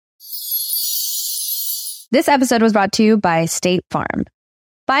This episode was brought to you by State Farm.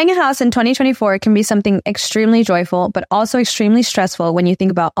 Buying a house in 2024 can be something extremely joyful, but also extremely stressful when you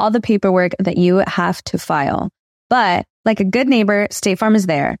think about all the paperwork that you have to file. But like a good neighbor, State Farm is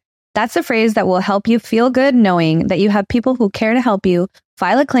there. That's the phrase that will help you feel good knowing that you have people who care to help you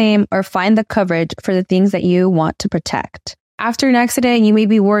file a claim or find the coverage for the things that you want to protect. After an accident, you may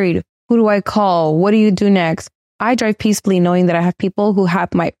be worried. Who do I call? What do you do next? I drive peacefully knowing that I have people who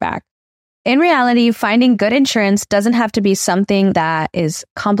have my back. In reality, finding good insurance doesn't have to be something that is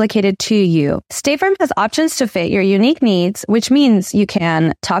complicated to you. State Farm has options to fit your unique needs, which means you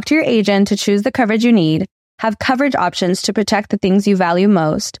can talk to your agent to choose the coverage you need, have coverage options to protect the things you value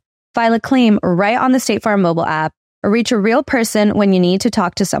most, file a claim right on the State Farm mobile app, or reach a real person when you need to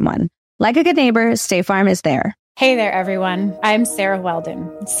talk to someone. Like a good neighbor, State Farm is there. Hey there, everyone. I'm Sarah Weldon,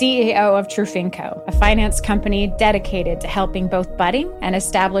 CEO of Trufinco, a finance company dedicated to helping both budding and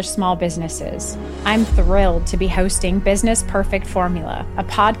established small businesses. I'm thrilled to be hosting Business Perfect Formula, a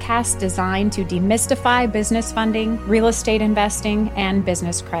podcast designed to demystify business funding, real estate investing, and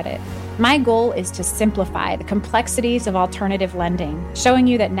business credit. My goal is to simplify the complexities of alternative lending, showing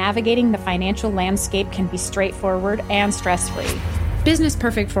you that navigating the financial landscape can be straightforward and stress-free. Business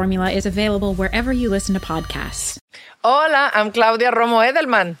Perfect Formula is available wherever you listen to podcasts. Hola, I'm Claudia Romo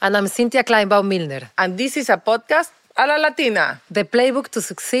Edelman. And I'm Cynthia Kleinbaum-Milner. And this is a podcast a la Latina. The playbook to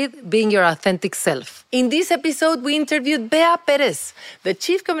succeed, being your authentic self. In this episode, we interviewed Bea Perez, the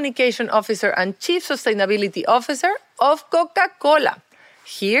Chief Communication Officer and Chief Sustainability Officer of Coca-Cola.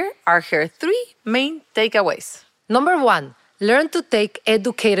 Here are her 3 main takeaways. Number 1, learn to take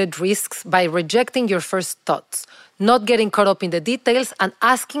educated risks by rejecting your first thoughts, not getting caught up in the details, and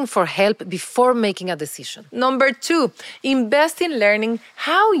asking for help before making a decision. Number 2, invest in learning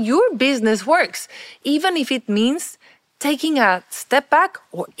how your business works, even if it means taking a step back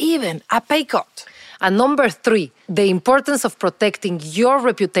or even a pay cut. And number 3, the importance of protecting your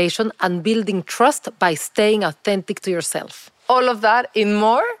reputation and building trust by staying authentic to yourself. All of that and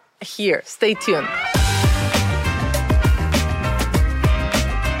more here. Stay tuned.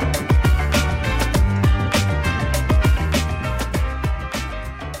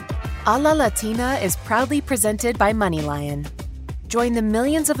 A La Latina is proudly presented by MoneyLion. Join the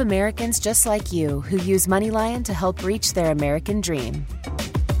millions of Americans just like you who use MoneyLion to help reach their American dream.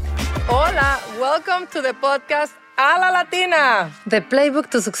 Hola, welcome to the podcast A La Latina. The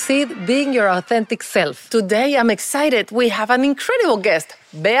playbook to succeed, being your authentic self. Today, I'm excited. We have an incredible guest,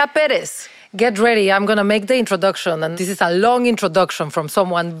 Bea Perez. Get ready, I'm going to make the introduction, and this is a long introduction from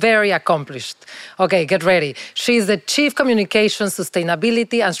someone very accomplished. Okay, get ready. She's the Chief Communications,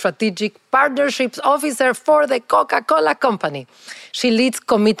 Sustainability, and Strategic Partnerships Officer for the Coca-Cola Company. She leads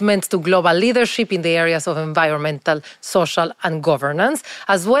commitments to global leadership in the areas of environmental, social, and governance,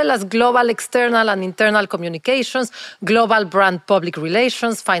 as well as global external and internal communications, global brand public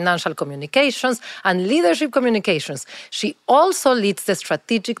relations, financial communications, and leadership communications. She also leads the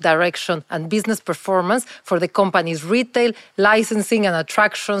strategic direction and business performance for the company's retail, licensing, and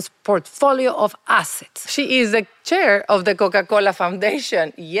attractions portfolio of assets. She is the chair of the Coca-Cola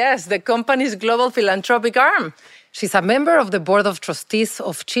Foundation. Yes, the company's global philanthropic arm. She's a member of the Board of Trustees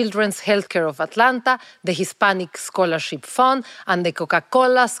of Children's Healthcare of Atlanta, the Hispanic Scholarship Fund, and the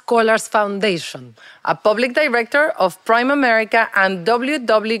Coca-Cola Scholars Foundation. A public director of Prime America and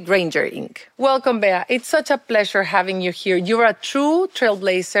W.W. Granger, Inc. Welcome, Bea. It's such a pleasure having you here. You're a true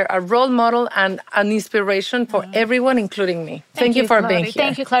trailblazer, a role model, and an inspiration for everyone, including me. Thank you for being here.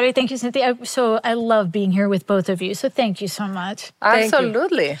 Thank you, Claudia. Thank you, Cynthia. I love being here with both of you, so thank you so much.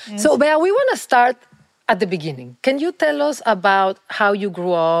 Absolutely. Yes. So, Bea, we want to start at the beginning. Can you tell us about how you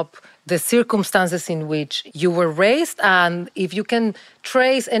grew up, the circumstances in which you were raised, and if you can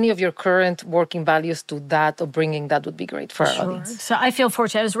trace any of your current working values to that or bringing that would be great for our audience. So I feel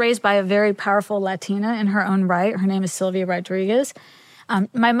fortunate. I was raised by a very powerful Latina in her own right. Her name is Sylvia Rodriguez.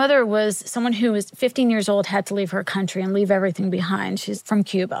 My mother was someone who was 15 years old, had to leave her country and leave everything behind. She's from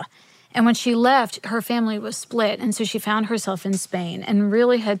Cuba. And when she left, her family was split. And so she found herself in Spain and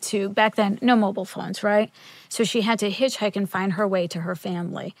really had to, back then, no mobile phones, right? So she had to hitchhike and find her way to her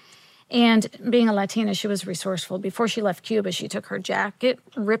family. And being a Latina, she was resourceful. Before she left Cuba, she took her jacket,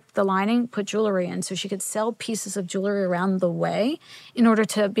 ripped the lining, put jewelry in so she could sell pieces of jewelry around the way in order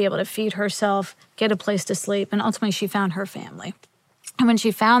to be able to feed herself, get a place to sleep, and ultimately she found her family. And when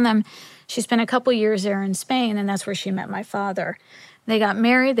she found them, she spent a couple years there in Spain, and that's where she met my father. They got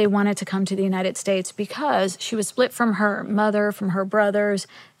married. They wanted to come to the United States because she was split from her mother, from her brothers,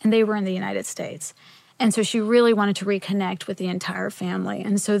 and they were in the United States. And so she really wanted to reconnect with the entire family.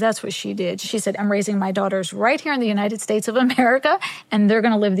 And so that's what she did. She said, I'm raising my daughters right here in the United States of America, and they're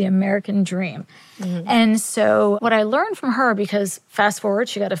going to live the American dream. And so what I learned from her, because fast forward,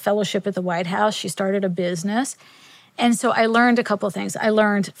 she got a fellowship at the White House. She started a business. And so I learned a couple of things. I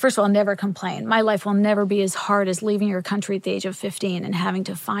learned, first of all, never complain. My life will never be as hard as leaving your country at the age of 15 and having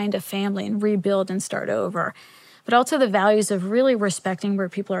to find a family and rebuild and start over. But also the values of really respecting where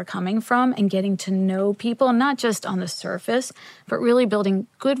people are coming from and getting to know people, not just on the surface, but really building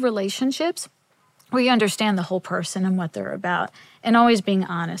good relationships where you understand the whole person and what they're about, and always being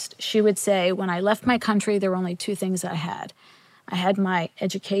honest. She would say, when I left my country, there were only two things I had. I had my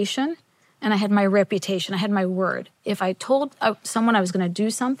education and I had my reputation. I had my word. If I told someone I was going to do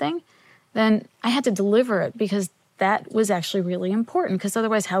something, then I had to deliver it, because that was actually really important, because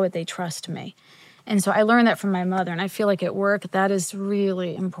otherwise how would they trust me? And so I learned that from my mother, and I feel like at work, that is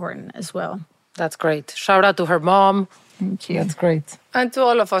really important as well. That's great. Shout out to her mom. Thank you. That's great. And to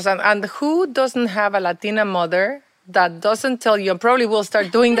all of us. And who doesn't have a Latina mother that doesn't tell you, and probably we'll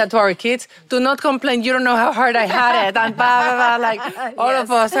start doing that to our kids, do not complain, you don't know how hard I had it, and blah, blah, blah, like all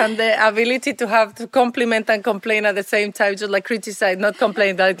of us, and the ability to have to compliment and complain at the same time, just like criticize, not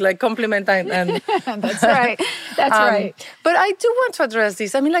complain, like compliment and That's right. That's right. But I do want to address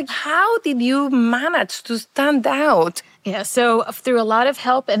this. I mean, like, how did you manage to stand out? Yeah, so through a lot of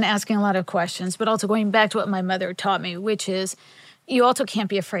help and asking a lot of questions, but also going back to what my mother taught me, which is you also can't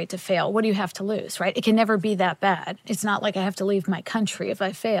be afraid to fail. What do you have to lose, right? It can never be that bad. It's not like I have to leave my country if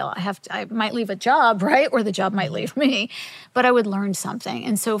I fail. I might leave a job, right? Or the job might leave me, but I would learn something.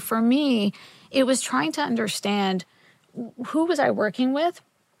 And so for me, it was trying to understand, who was I working with?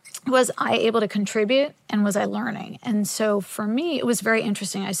 Was I able to contribute, and was I learning? And so for me, it was very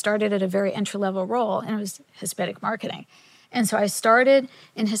interesting. I started at a very entry-level role, and it was Hispanic marketing. And so I started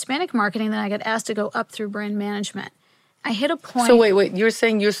in Hispanic marketing, then I got asked to go up through brand management. I hit a point. So wait, you're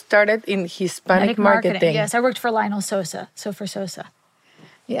saying you started in Hispanic marketing? Yes, I worked for Lionel Sosa, so for Sosa.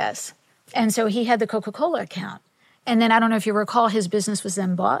 Yes. And so he had the Coca-Cola account. And then I don't know if you recall, his business was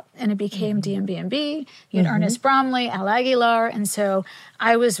then bought, and it became DMB&B. You had Ernest Bromley, Al Aguilar. And so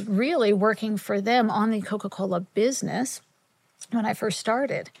I was really working for them on the Coca-Cola business when I first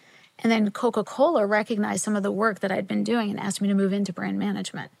started. And then Coca-Cola recognized some of the work that I'd been doing and asked me to move into brand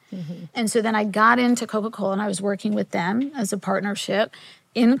management. And so then I got into Coca-Cola, and I was working with them as a partnership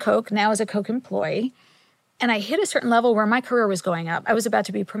in Coke, now as a Coke employee. And I hit a certain level where my career was going up. I was about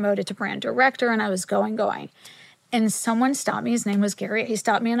to be promoted to brand director, and I was going. And someone stopped me. His name was Gary. He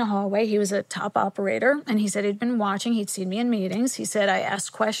stopped me in a hallway. He was a top operator. And he said he'd been watching. He'd seen me in meetings. He said I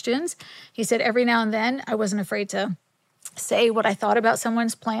asked questions. He said every now and then I wasn't afraid to say what I thought about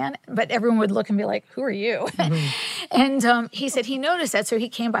someone's plan, but everyone would look and be like, who are you? And he said he noticed that. So he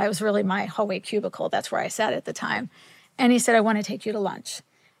came by. It was really my hallway cubicle. That's where I sat at the time. And he said, I want to take you to lunch.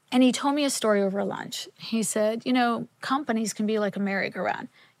 And he told me a story over lunch. He said, you know, companies can be like a merry-go-round.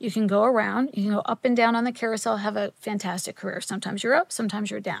 You can go around, you can go up and down on the carousel, have a fantastic career. Sometimes you're up,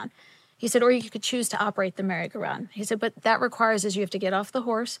 sometimes you're down. He said, or you could choose to operate the merry-go-round. He said, but that requires is you have to get off the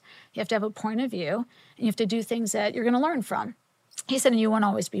horse, you have to have a point of view, and you have to do things that you're going to learn from. He said, and you won't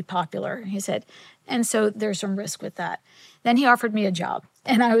always be popular. He said, and so there's some risk with that. Then he offered me a job,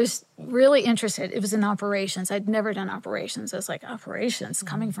 and I was really interested. It was in operations. I'd never done operations. I was like, operations?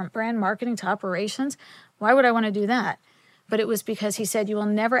 Coming from brand marketing to operations? Why would I want to do that? But it was because he said, you will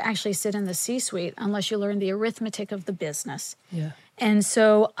never actually sit in the C-suite unless you learn the arithmetic of the business. Yeah. And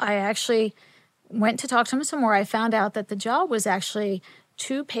so I actually went to talk to him some more. I found out that the job was actually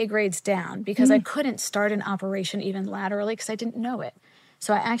 2 pay grades down because I couldn't start an operation even laterally because I didn't know it.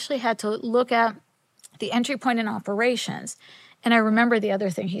 So I actually had to look at the entry point in operations. And I remember the other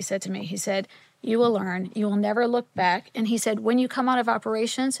thing he said to me. He said, you will learn, you will never look back. And he said, when you come out of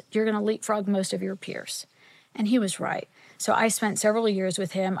operations, you're going to leapfrog most of your peers. And he was right. So I spent several years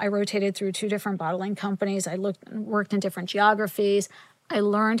with him. I rotated through 2 different bottling companies. I worked in different geographies. I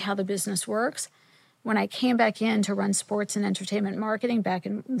learned how the business works. When I came back in to run sports and entertainment marketing back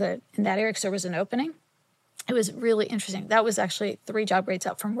in that area, because there was an opening, it was really interesting. That was actually 3 job grades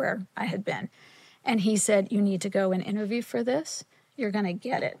up from where I had been. And he said, you need to go and interview for this. You're going to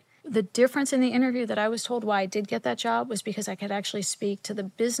get it. The difference in the interview that I was told why I did get that job was because I could actually speak to the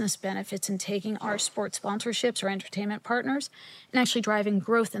business benefits in taking our sports sponsorships or entertainment partners and actually driving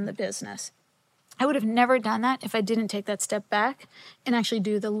growth in the business. I would have never done that if I didn't take that step back and actually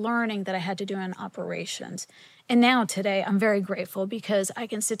do the learning that I had to do in operations. And now today, I'm very grateful because I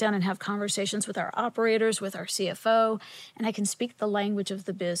can sit down and have conversations with our operators, with our CFO, and I can speak the language of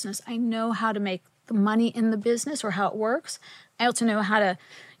the business. I know how to make make money in the business or how it works. I also know how to,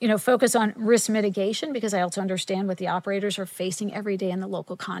 focus on risk mitigation because I also understand what the operators are facing every day in the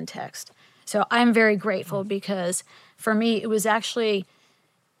local context. So I'm very grateful because for me, it was actually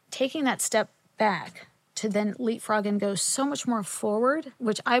taking that step back to then leapfrog and go so much more forward,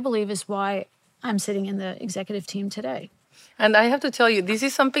 which I believe is why I'm sitting in the executive team today. And I have to tell you, this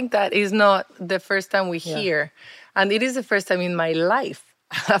is something that is not the first time we hear. And it is the first time in my life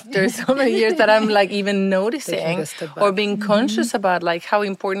after so many years that I'm like even noticing or being conscious about like how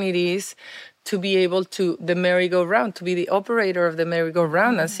important it is to be able to the merry-go-round, to be the operator of the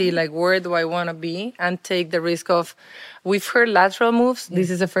merry-go-round and see like where do I want to be and take the risk of, we've heard lateral moves. This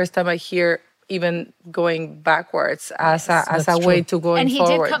is the first time I hear even going backwards as a way to going forward. And he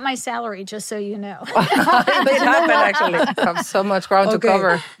did cut my salary, just so you know. It did happen, actually. I have so much ground to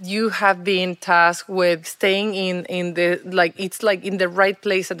cover. You have been tasked with staying in the, like, it's like in the right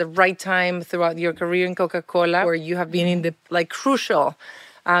place at the right time throughout your career in Coca-Cola, where you have been in the, like, crucial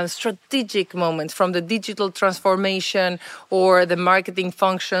strategic moments from the digital transformation or the marketing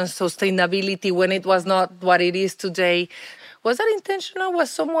functions, sustainability, when it was not what it is today. Was that intentional?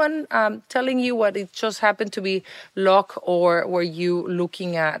 Was someone telling you what it just happened to be luck, or were you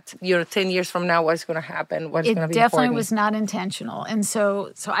looking at, 10 years from now, what's going to happen? What's going to be It definitely important? was not intentional. And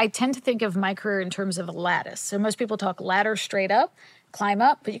so I tend to think of my career in terms of a lattice. So most people talk ladder straight up, climb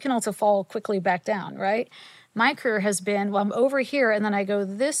up, but you can also fall quickly back down, right? My career has been, well, I'm over here, and then I go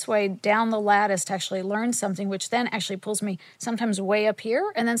this way down the lattice to actually learn something, which then actually pulls me sometimes way up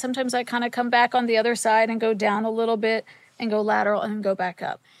here. And then sometimes I kind of come back on the other side and go down a little bit and go lateral and then go back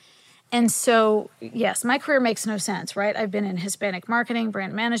up. And so, yes, my career makes no sense, right? I've been in Hispanic marketing,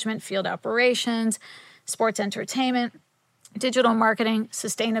 brand management, field operations, sports entertainment, digital marketing,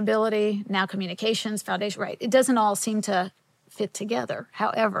 sustainability, now communications, foundation, right? It doesn't all seem to fit together.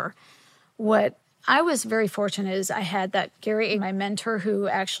 However, what I was very fortunate is I had that Gary, my mentor, who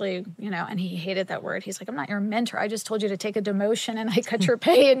actually, and he hated that word. He's like, I'm not your mentor. I just told you to take a demotion and I cut your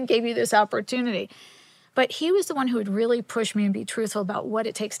pay and gave you this opportunity. But he was the one who would really push me and be truthful about what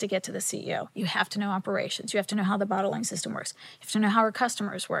it takes to get to the CEO. You have to know operations. You have to know how the bottling system works. You have to know how our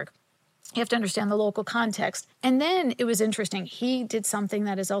customers work. You have to understand the local context. And then it was interesting. He did something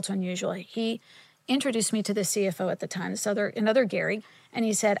that is also unusual. He introduced me to the CFO at the time, another Gary, and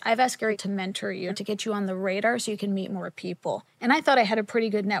he said, I've asked Gary to mentor you, to get you on the radar so you can meet more people. And I thought I had a pretty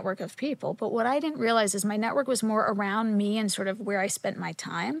good network of people, but what I didn't realize is my network was more around me and sort of where I spent my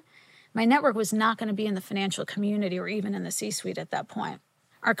time. My network was not going to be in the financial community or even in the C-suite at that point.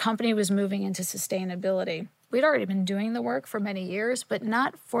 Our company was moving into sustainability. We'd already been doing the work for many years, but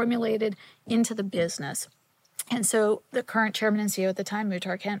not formulated into the business. And so the current chairman and CEO at the time,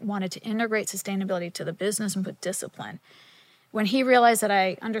 Muhtar Kent, wanted to integrate sustainability to the business and put discipline. When he realized that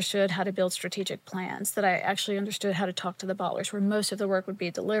I understood how to build strategic plans, that I actually understood how to talk to the bottlers where most of the work would be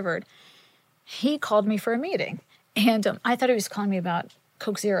delivered, he called me for a meeting. And I thought he was calling me about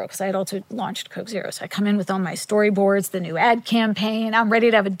Coke Zero, because I had also launched Coke Zero. So I come in with all my storyboards, the new ad campaign. I'm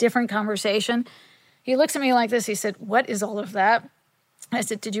ready to have a different conversation. He looks at me like this. He said, what is all of that? I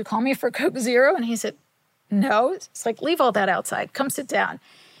said, did you call me for Coke Zero? And he said, no. It's like, leave all that outside. Come sit down.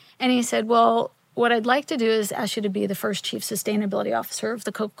 And he said, well, what I'd like to do is ask you to be the first chief sustainability officer of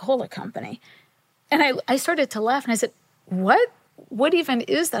the Coca-Cola company. And I started to laugh and I said, what? What even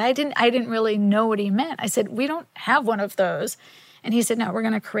is that? I didn't really know what he meant. I said, we don't have one of those. And he said, no, we're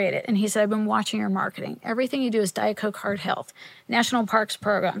going to create it. And he said, I've been watching your marketing. Everything you do is Diet Coke Heart Health, National Parks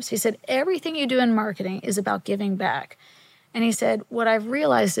programs. He said, everything you do in marketing is about giving back. And he said, what I've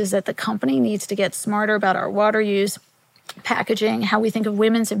realized is that the company needs to get smarter about our water use, packaging, how we think of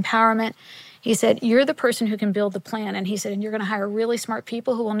women's empowerment. He said, you're the person who can build the plan. And he said, and you're going to hire really smart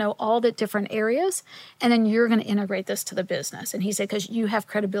people who will know all the different areas. And then you're going to integrate this to the business. And he said, because you have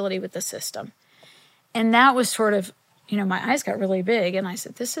credibility with the system. And that was sort of, my eyes got really big. And I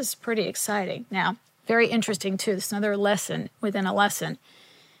said, this is pretty exciting. Now, very interesting, too. This is another lesson within a lesson.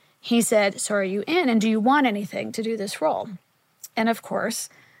 He said, so are you in? And do you want anything to do this role? And of course,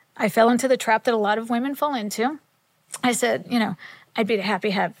 I fell into the trap that a lot of women fall into. I said, I'd be happy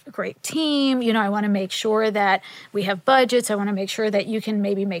to have a great team. I want to make sure that we have budgets. I want to make sure that you can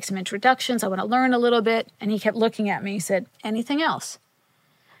maybe make some introductions. I want to learn a little bit. And he kept looking at me. He said, anything else?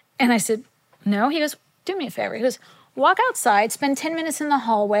 And I said, no. He goes, do me a favor. He goes, walk outside, spend 10 minutes in the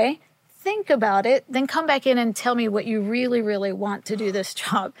hallway, think about it, then come back in and tell me what you really, really want to do this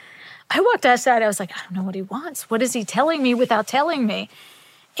job. I walked outside. I was like, I don't know what he wants. What is he telling me without telling me?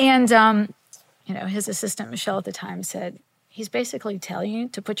 And, his assistant, Michelle, at the time said, He's basically telling you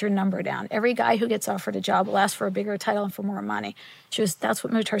to put your number down. Every guy who gets offered a job will ask for a bigger title and for more money. She goes, that's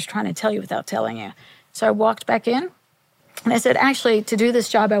what Muhtar's trying to tell you without telling you. So I walked back in and I said, actually, to do this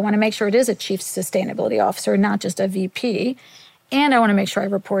job, I want to make sure it is a chief sustainability officer, not just a VP. And I want to make sure I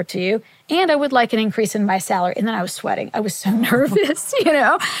report to you. And I would like an increase in my salary. And then I was sweating. I was so nervous,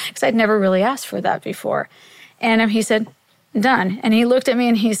 because I'd never really asked for that before. And he said, done. And he looked at me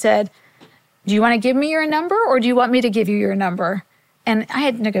and he said, do you want to give me your number or do you want me to give you your number? And I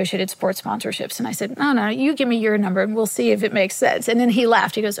had negotiated sports sponsorships. And I said, no, you give me your number and we'll see if it makes sense. And then he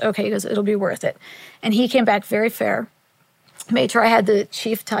laughed. He goes, okay. He goes, it'll be worth it. And he came back very fair. Made sure I had the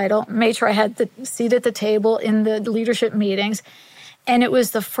chief title, made sure I had the seat at the table in the leadership meetings. And it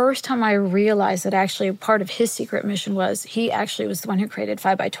was the first time I realized that actually part of his secret mission was he actually was the one who created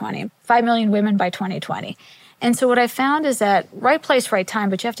 5x20, 5 million women by 2020. And so what I found is that right place, right time,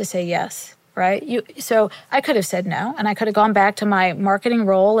 but you have to say yes, right? So I could have said no, and I could have gone back to my marketing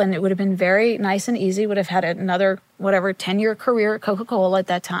role, and it would have been very nice and easy, would have had another, 10-year career at Coca-Cola at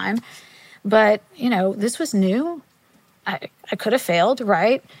that time. But, this was new. I could have failed,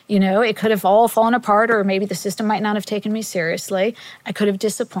 right? It could have all fallen apart, or maybe the system might not have taken me seriously. I could have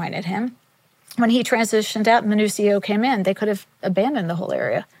disappointed him. When he transitioned out and the new CEO came in, they could have abandoned the whole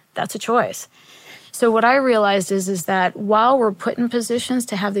area. That's a choice. So what I realized is that while we're put in positions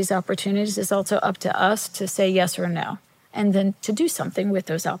to have these opportunities, it's also up to us to say yes or no, and then to do something with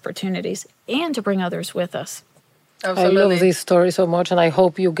those opportunities and to bring others with us. Absolutely. I love this story so much, and I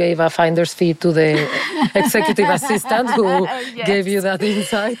hope you gave a finder's fee to the executive assistant who gave you that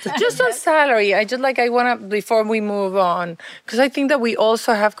insight. Just on salary, I want to, before we move on, because I think that we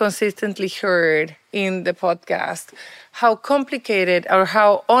also have consistently heard in the podcast how complicated or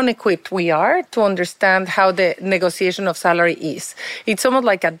how unequipped we are to understand how the negotiation of salary is. It's almost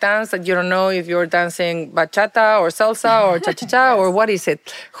like a dance that you don't know if you're dancing bachata or salsa or cha-cha-cha or what is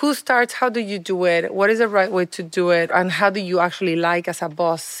it. Who starts? How do you do it? What is the right way to do it? And how do you actually like as a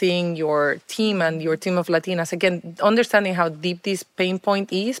boss seeing your team and your team of Latinas? Again, understanding how deep this pain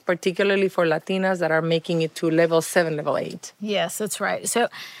point is, particularly for Latinas that are making it to level 7, level 8. Yes, that's right. So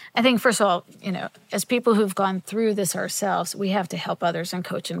I think, first of all, as people who've gone through this ourselves, we have to help others and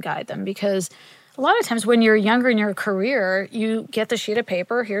coach and guide them, because a lot of times when you're younger in your career, you get the sheet of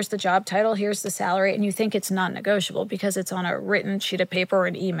paper, here's the job title, here's the salary, and you think it's non-negotiable because it's on a written sheet of paper or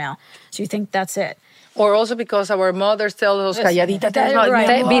an email. So you think that's it. Or also because our mothers tell us, calladita,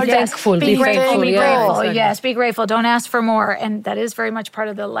 right. Be thankful. Be grateful. Be Yeah, grateful. exactly. Yes, be grateful. Don't ask for more. And that is very much part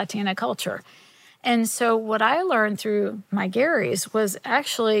of the Latina culture. And so what I learned through my Garys was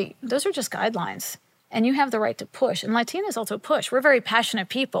actually, those are just guidelines. And you have the right to push. And Latinas also push. We're very passionate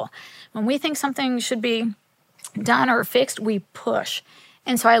people. When we think something should be done or fixed, we push.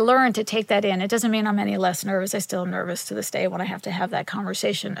 And so I learned to take that in. It doesn't mean I'm any less nervous. I still am nervous to this day when I have to have that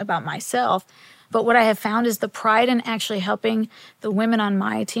conversation about myself. But what I have found is the pride in actually helping the women on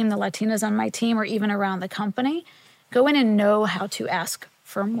my team, the Latinas on my team, or even around the company, go in and know how to ask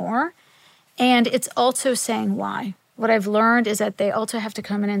for more. And it's also saying why. What I've learned is that they also have to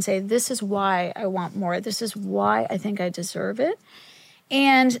come in and say, this is why I want more. This is why I think I deserve it.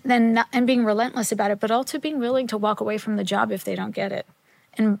 And then and being relentless about it, but also being willing to walk away from the job if they don't get it.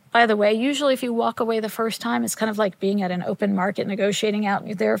 And by the way, usually if you walk away the first time, it's kind of like being at an open market negotiating out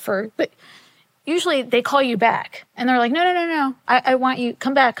there but usually they call you back and they're like, no. I want you,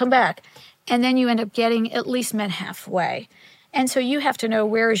 come back. And then you end up getting at least met halfway. And so you have to know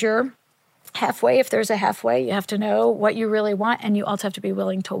where's your halfway. If there's a halfway, you have to know what you really want, and you also have to be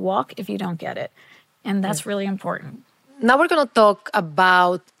willing to walk if you don't get it. And that's really important. Now we're going to talk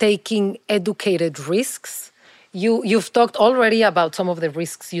about taking educated risks. You've talked already about some of the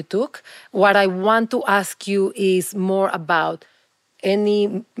risks you took. What I want to ask you is more about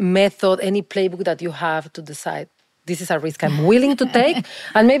any method, any playbook that you have to decide, this is a risk I'm willing to take,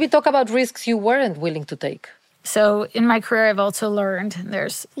 and maybe talk about risks you weren't willing to take. So in my career, I've also learned,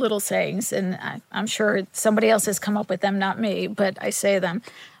 there's little sayings, and I'm sure somebody else has come up with them, not me, but I say them.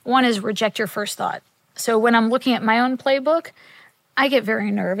 One is reject your first thought. So when I'm looking at my own playbook, I get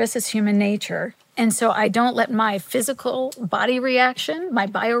very nervous. It's human nature. And so I don't let my physical body reaction, my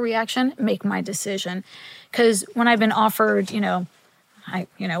bioreaction, make my decision. Because when I've been offered,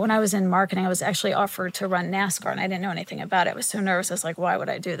 when I was in marketing, I was actually offered to run NASCAR, and I didn't know anything about it. I was so nervous. I was like, why would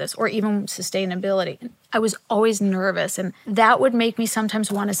I do this? Or even sustainability. I was always nervous, and that would make me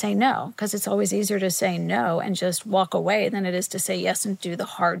sometimes want to say no, because it's always easier to say no and just walk away than it is to say yes and do the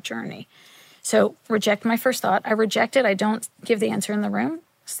hard journey. So reject my first thought. I reject it. I don't give the answer in the room.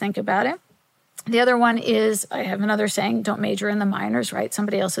 Just think about it. The other one is, I have another saying, don't major in the minors, right?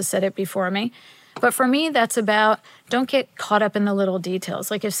 Somebody else has said it before me. But for me, that's about don't get caught up in the little details.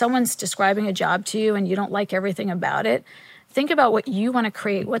 Like if someone's describing a job to you and you don't like everything about it, think about what you want to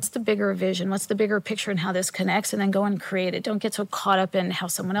create. What's the bigger vision? What's the bigger picture and how this connects? And then go and create it. Don't get so caught up in how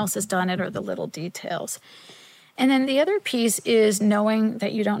someone else has done it or the little details. And then the other piece is knowing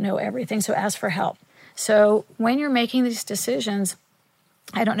that you don't know everything. So ask for help. So when you're making these decisions,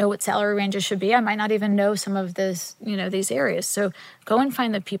 I don't know what salary ranges should be. I might not even know some of this, these areas. So go and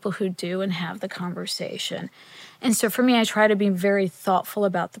find the people who do and have the conversation. And so for me, I try to be very thoughtful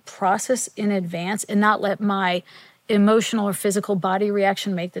about the process in advance and not let my emotional or physical body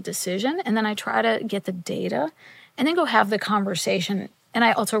reaction make the decision. And then I try to get the data and then go have the conversation. And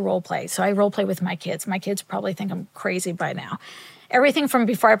I also role play. So I role play with my kids. My kids probably think I'm crazy by now. Everything from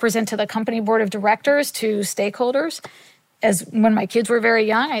before I present to the company board of directors to stakeholders. As when my kids were very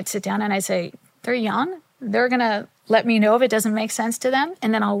young, I'd sit down and I'd say, they're young. They're going to let me know if it doesn't make sense to them,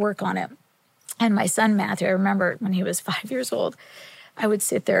 and then I'll work on it. And my son, Matthew, I remember when he was 5 years old, I would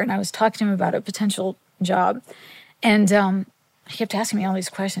sit there and I was talking to him about a potential job. And he kept asking me all these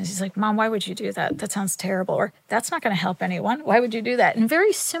questions. He's like, Mom, why would you do that? That sounds terrible. Or that's not going to help anyone. Why would you do that? And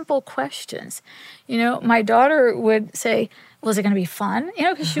very simple questions. My daughter would say, well, is it going to be fun?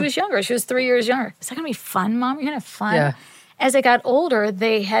 Because she was younger. She was 3 years younger. Is that going to be fun, Mom? You're going to have fun? Yeah. As I got older,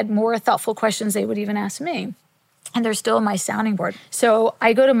 they had more thoughtful questions they would even ask me. And they're still my sounding board. So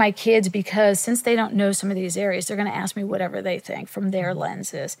I go to my kids because since they don't know some of these areas, they're going to ask me whatever they think from their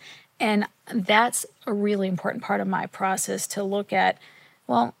lenses. And that's a really important part of my process to look at,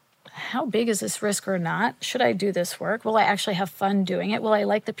 well, how big is this risk or not? Should I do this work? Will I actually have fun doing it? Will I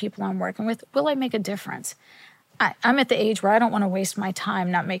like the people I'm working with? Will I make a difference? I'm at the age where I don't want to waste my time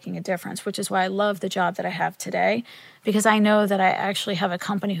not making a difference, which is why I love the job that I have today, because I know that I actually have a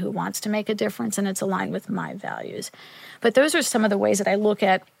company who wants to make a difference and it's aligned with my values. But those are some of the ways that I look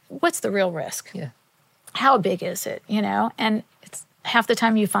at what's the real risk? Yeah. How big is it? And it's half the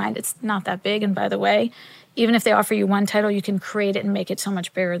time you find it's not that big. And by the way, even if they offer you one title, you can create it and make it so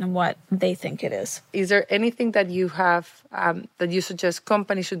much bigger than what they think it is. Is there anything that you have that you suggest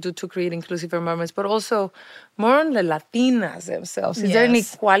companies should do to create inclusive environments, but also more on the Latinas themselves? Is there any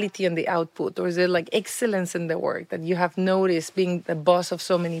quality in the output, or is there like excellence in the work that you have noticed being the boss of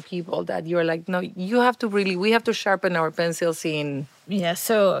so many people that you're like, no, we have to sharpen our pencils in? Yeah,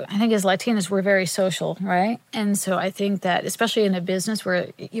 so I think as Latinas, we're very social, right? And so I think that especially in a business where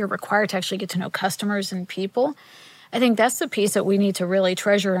you're required to actually get to know customers and people, I think that's the piece that we need to really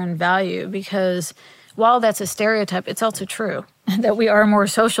treasure and value, because while that's a stereotype, it's also true that we are more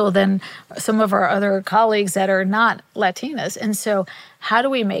social than some of our other colleagues that are not Latinas. And so how do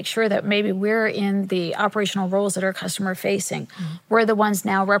we make sure that maybe we're in the operational roles that are customer facing? Mm-hmm. We're the ones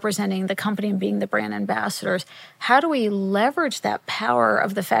now representing the company and being the brand ambassadors. How do we leverage that power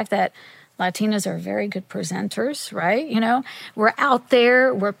of the fact that Latinas are very good presenters, right? We're out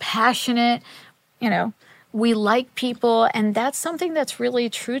there, we're passionate, we like people, and that's something that's really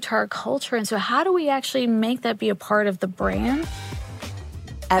true to our culture. And so how do we actually make that be a part of the brand?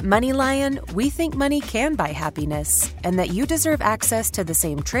 At MoneyLion, we think money can buy happiness, and that you deserve access to the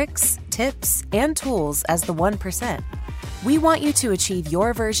same tricks, tips, and tools as the 1%. We want you to achieve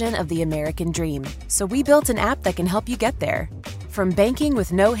your version of the American dream, so we built an app that can help you get there. From banking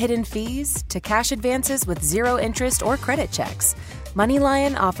with no hidden fees to cash advances with zero interest or credit checks,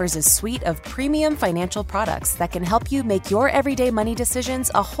 MoneyLion offers a suite of premium financial products that can help you make your everyday money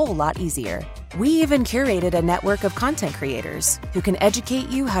decisions a whole lot easier. We even curated a network of content creators who can educate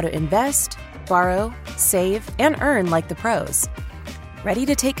you how to invest, borrow, save, and earn like the pros. Ready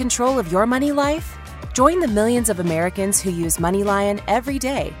to take control of your money life? Join the millions of Americans who use MoneyLion every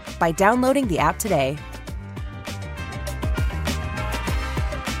day by downloading the app today.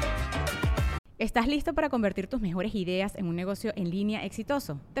 ¿Estás listo para convertir tus mejores ideas en un negocio en línea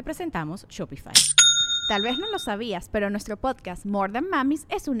exitoso? Te presentamos Shopify. Tal vez no lo sabías, pero nuestro podcast More Than Mamis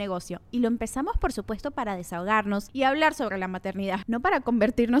es un negocio y lo empezamos, por supuesto, para desahogarnos y hablar sobre la maternidad, no para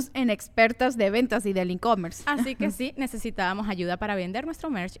convertirnos en expertas de ventas y del e-commerce. Así que sí, necesitábamos ayuda para vender nuestro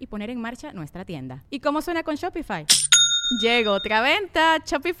merch y poner en marcha nuestra tienda. ¿Y cómo suena con Shopify? Llegó otra venta.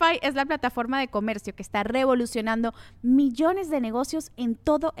 Shopify es la plataforma de comercio que está revolucionando millones de negocios en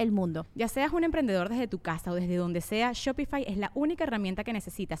todo el mundo. Ya seas un emprendedor desde tu casa o desde donde sea, Shopify es la única herramienta que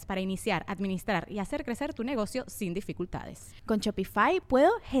necesitas para iniciar, administrar y hacer crecer tu negocio sin dificultades. Con Shopify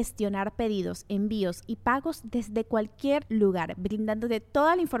puedo gestionar pedidos, envíos y pagos desde cualquier lugar, brindándote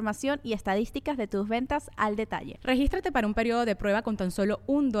toda la información y estadísticas de tus ventas al detalle. Regístrate para un periodo de prueba con tan solo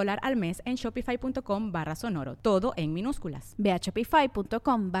 $1 al mes en shopify.com/sonoro, todo en minúsculas. mayúsculas. Ve a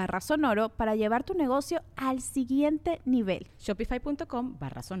shopify.com/sonoro para llevar tu negocio al siguiente nivel.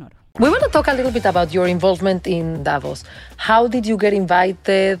 Shopify.com/sonoro. We want to talk a little bit about your involvement in Davos. How did you get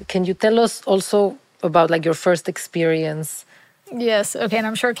invited? Can you tell us also about like your first experience? Yes. Okay. And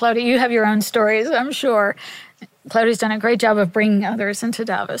I'm sure, Claudia, you have your own stories, I'm sure. Claudia's done a great job of bringing others into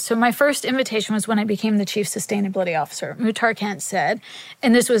Davos. So my first invitation was when I became the Chief Sustainability Officer, Muhtar Kent said,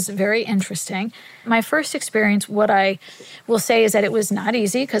 and this was very interesting. My first experience, what I will say is that it was not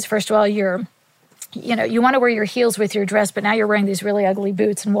easy because, first of all, you want to wear your heels with your dress, but now you're wearing these really ugly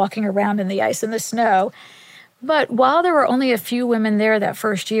boots and walking around in the ice and the snow. But while there were only a few women there that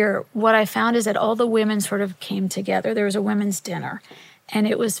first year, what I found is that all the women sort of came together. There was a women's dinner, and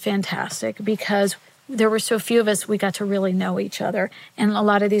it was fantastic because there were so few of us, we got to really know each other. And a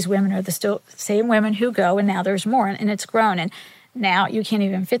lot of these women are the still same women who go, and now there's more, and it's grown. And now you can't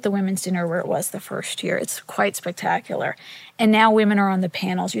even fit the women's dinner where it was the first year. It's quite spectacular. And now women are on the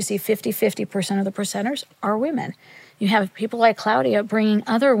panels. You see 50% of the presenters are women. You have people like Claudia bringing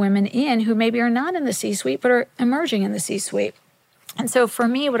other women in who maybe are not in the C-suite, but are emerging in the C-suite. And so for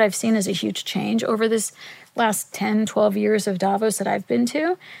me, what I've seen is a huge change over this last 10, 12 years of Davos that I've been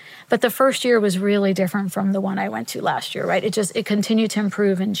to. But the first year was really different from the one I went to last year, right? It continued to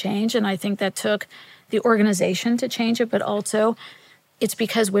improve and change. And I think that took the organization to change it, but also it's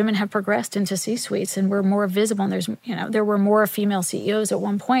because women have progressed into C-suites and we're more visible. And there were more female CEOs at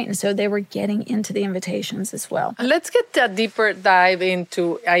one point. And so they were getting into the invitations as well. Let's get a deeper dive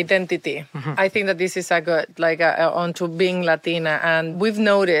into identity. Mm-hmm. I think that this is a good, onto being Latina. And we've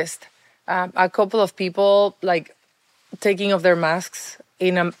noticed a couple of people taking off their masks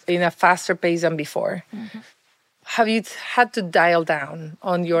in a faster pace than before. Mm-hmm. Have you had to dial down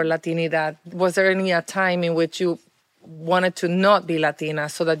on your Latinidad? Was there any a time in which you wanted to not be Latina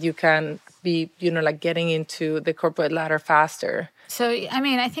so that you can be, getting into the corporate ladder faster? So,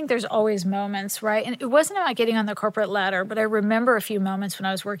 I think there's always moments, right? And it wasn't about getting on the corporate ladder, but I remember a few moments when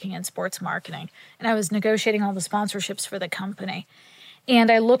I was working in sports marketing and I was negotiating all the sponsorships for the company.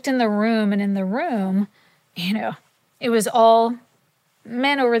 And I looked in the room, and in the room, it was all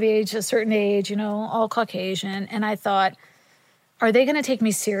men over a certain age, all Caucasian. And I thought, are they going to take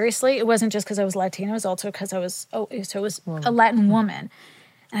me seriously? It wasn't just because I was Latina. It was also because I was a Latin woman.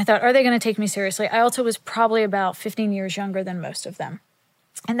 And I thought, are they going to take me seriously? I also was probably about 15 years younger than most of them.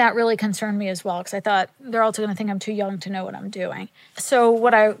 And that really concerned me as well because I thought they're also going to think I'm too young to know what I'm doing. So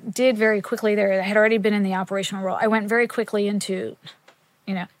what I did very quickly there, I had already been in the operational role. I went very quickly into,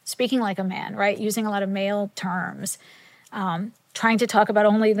 speaking like a man, right? Using a lot of male terms, trying to talk about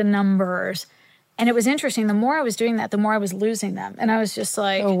only the numbers. And it was interesting. The more I was doing that, the more I was losing them. And I was just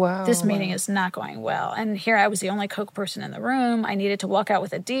like, this meeting is not going well. And here I was the only Coke person in the room. I needed to walk out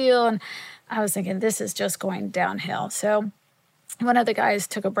with a deal. And I was thinking, this is just going downhill. So one of the guys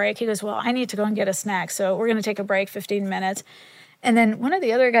took a break. He goes, well, I need to go and get a snack. So we're going to take a break, 15 minutes. And then one of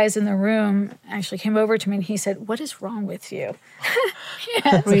the other guys in the room actually came over to me and he said, what is wrong with you?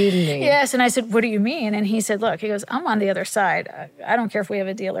 Yes. Really? Yes. And I said, what do you mean? And he said, look, he goes, I'm on the other side. I don't care if we have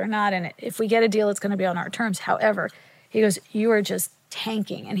a deal or not. And if we get a deal, it's going to be on our terms. However, he goes, you are just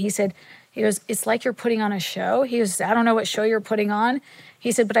tanking. And he goes, it's like you're putting on a show. He goes, I don't know what show you're putting on.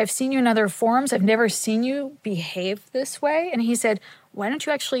 He said, but I've seen you in other forums. I've never seen you behave this way. And he said, why don't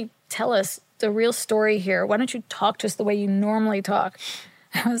you actually tell us the real story here? Why don't you talk to us the way you normally talk?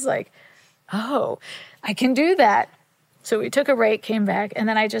 I was like, oh, I can do that. So we took a break, came back, and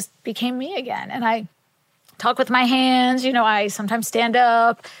then I just became me again. And I talk with my hands. I sometimes stand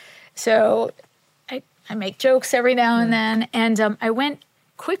up. So I make jokes every now and then. And I went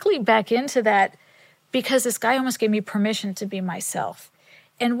quickly back into that because this guy almost gave me permission to be myself.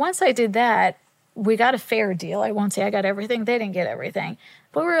 And once I did that, we got a fair deal. I won't say I got everything. They didn't get everything.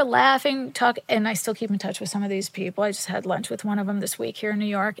 But we were laughing, and I still keep in touch with some of these people. I just had lunch with one of them this week here in New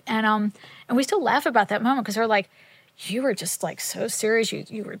York. And we still laugh about that moment because they're like, you were just so serious.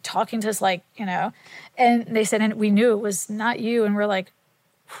 You were talking to us and they said, and we knew it was not you. And we're like,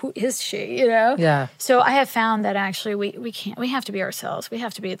 who is she, Yeah. So I have found that actually we have to be ourselves. We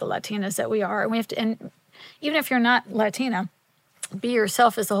have to be the Latinas that we are. And even if you're not Latina, be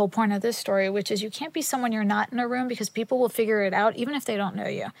yourself is the whole point of this story, which is you can't be someone you're not in a room because people will figure it out even if they don't know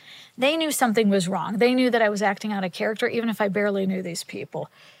you. They knew something was wrong. They knew that I was acting out of character even if I barely knew these people.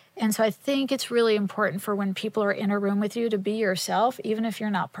 And so I think it's really important for when people are in a room with you to be yourself, even if you're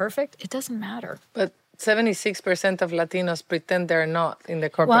not perfect. It doesn't matter. But 76% of Latinos pretend they're not in the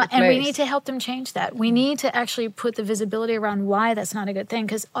corporate place. And we need to help them change that. We need to actually put the visibility around why that's not a good thing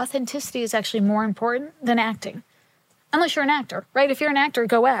because authenticity is actually more important than acting. Unless you're an actor, right? If you're an actor,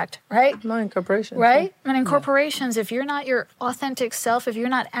 go act, right? No, in corporations. Right? And in corporations, if you're not your authentic self, if you're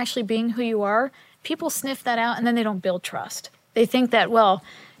not actually being who you are, people sniff that out and then they don't build trust. They think that, well,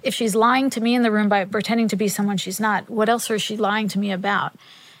 if she's lying to me in the room by pretending to be someone she's not, what else is she lying to me about?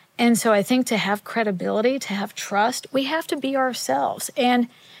 And so I think to have credibility, to have trust, we have to be ourselves. And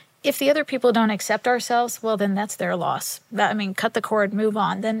if the other people don't accept ourselves, well, then that's their loss. Cut the cord, move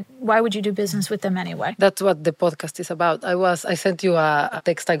on. Then why would you do business with them anyway? That's what the podcast is about. I sent you a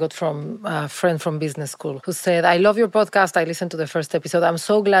text I got from a friend from business school who said, I love your podcast. I listened to the first episode. I'm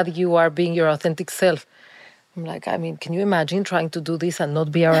so glad you are being your authentic self. I'm like, can you imagine trying to do this and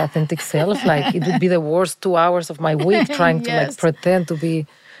not be our authentic self? Like, it would be the worst 2 hours of my week trying to pretend to be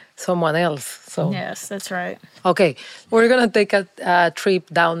someone else. So yes, that's right. Okay, we're going to take a trip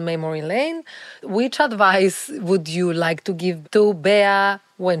down memory lane. Which advice would you like to give to Bea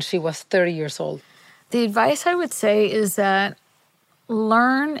when she was 30 years old? The advice I would say is that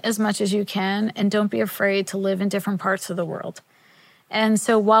learn as much as you can and don't be afraid to live in different parts of the world. And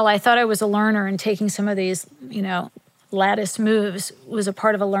so while I thought I was a learner and taking some of these, lattice moves was a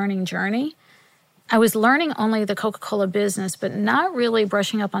part of a learning journey, I was learning only the Coca-Cola business, but not really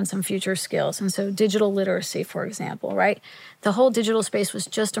brushing up on some future skills. And so digital literacy, for example, right? The whole digital space was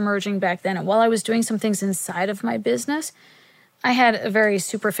just emerging back then. And while I was doing some things inside of my business, I had a very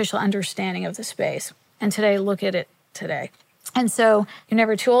superficial understanding of the space. And today, look at it today. And so you're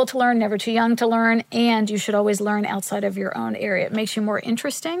never too old to learn, never too young to learn, and you should always learn outside of your own area. It makes you more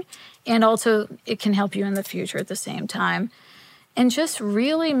interesting, and also it can help you in the future at the same time. And just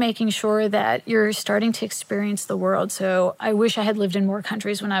really making sure that you're starting to experience the world. So I wish I had lived in more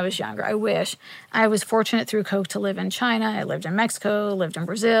countries when I was younger. I wish. I was fortunate through Coke to live in China. I lived in Mexico, lived in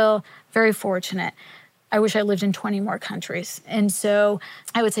Brazil. Very fortunate. I wish I lived in 20 more countries. And so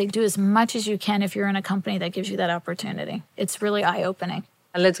I would say do as much as you can if you're in a company that gives you that opportunity. It's really eye-opening.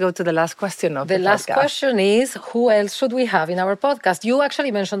 And let's go to the last question of the last podcast. question is, who else should we have in our podcast? You actually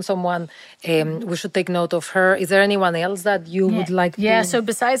mentioned someone, we should take note of her. Is there anyone else that you would like to? Yeah, so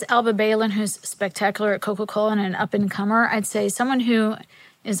besides Alba Balin, who's spectacular at Coca-Cola and an up-and-comer, I'd say someone who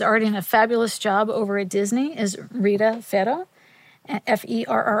is already in a fabulous job over at Disney is Rita Ferro,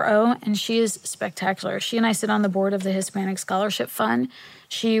 Ferro, and she is spectacular. She and I sit on the board of the Hispanic Scholarship Fund.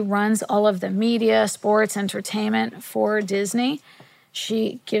 She runs all of the media, sports, entertainment for Disney.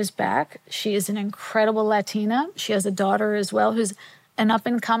 She gives back. She is an incredible Latina. She has a daughter as well who's an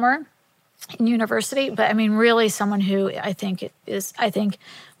up-and-comer in university. But really someone who I think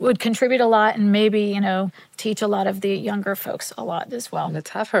would contribute a lot and maybe, teach a lot of the younger folks a lot as well.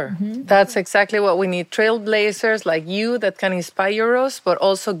 Let's have her. Mm-hmm. That's exactly what we need. Trailblazers like you that can inspire us, but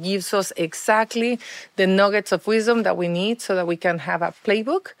also gives us exactly the nuggets of wisdom that we need so that we can have a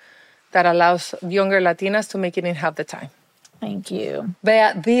playbook that allows younger Latinas to make it in half the time. Thank you.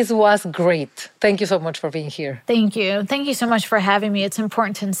 Bea, this was great. Thank you so much for being here. Thank you. Thank you so much for having me. It's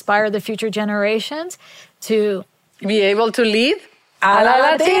important to inspire the future generations to be able to lead a la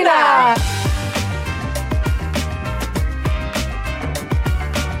Latina.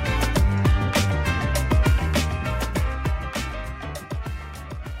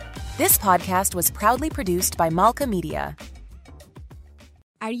 This podcast was proudly produced by Malka Media.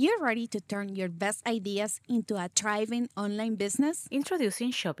 Are you ready to turn your best ideas into a thriving online business?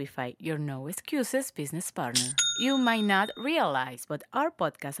 Introducing Shopify, your no excuses business partner. You might not realize, but our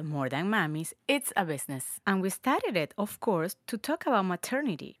podcast, More Than Mommies, it's a business. And we started it, of course, to talk about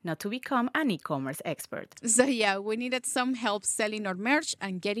maternity, not to become an e-commerce expert. So yeah, we needed some help selling our merch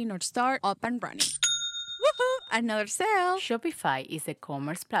and getting our store up and running. Woohoo! Another sale! Shopify is a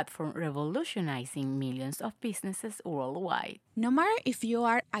commerce platform revolutionizing millions of businesses worldwide. No matter if you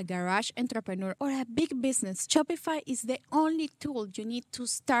are a garage entrepreneur or a big business, Shopify is the only tool you need to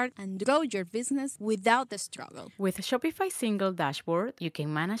start and grow your business without the struggle. With Shopify's single dashboard, you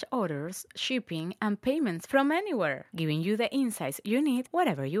can manage orders, shipping, and payments from anywhere, giving you the insights you need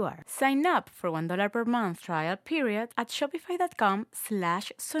wherever you are. Sign up for $1 per month trial period at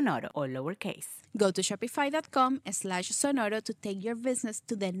shopify.com/sonoro, all lowercase. Go to shopify.com/sonoro to take your business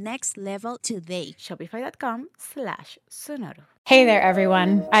to the next level today. Shopify.com/sonoro. Hey there,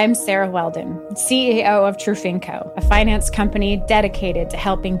 everyone. I'm Sarah Weldon, CEO of Trufinco, a finance company dedicated to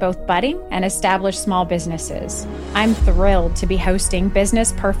helping both budding and established small businesses. I'm thrilled to be hosting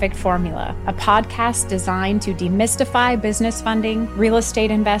Business Perfect Formula, a podcast designed to demystify business funding, real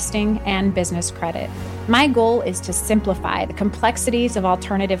estate investing, and business credit. My goal is to simplify the complexities of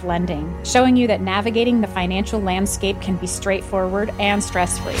alternative lending, showing you that navigating the financial landscape can be straightforward and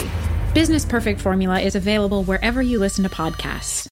stress-free. Business Perfect Formula is available wherever you listen to podcasts.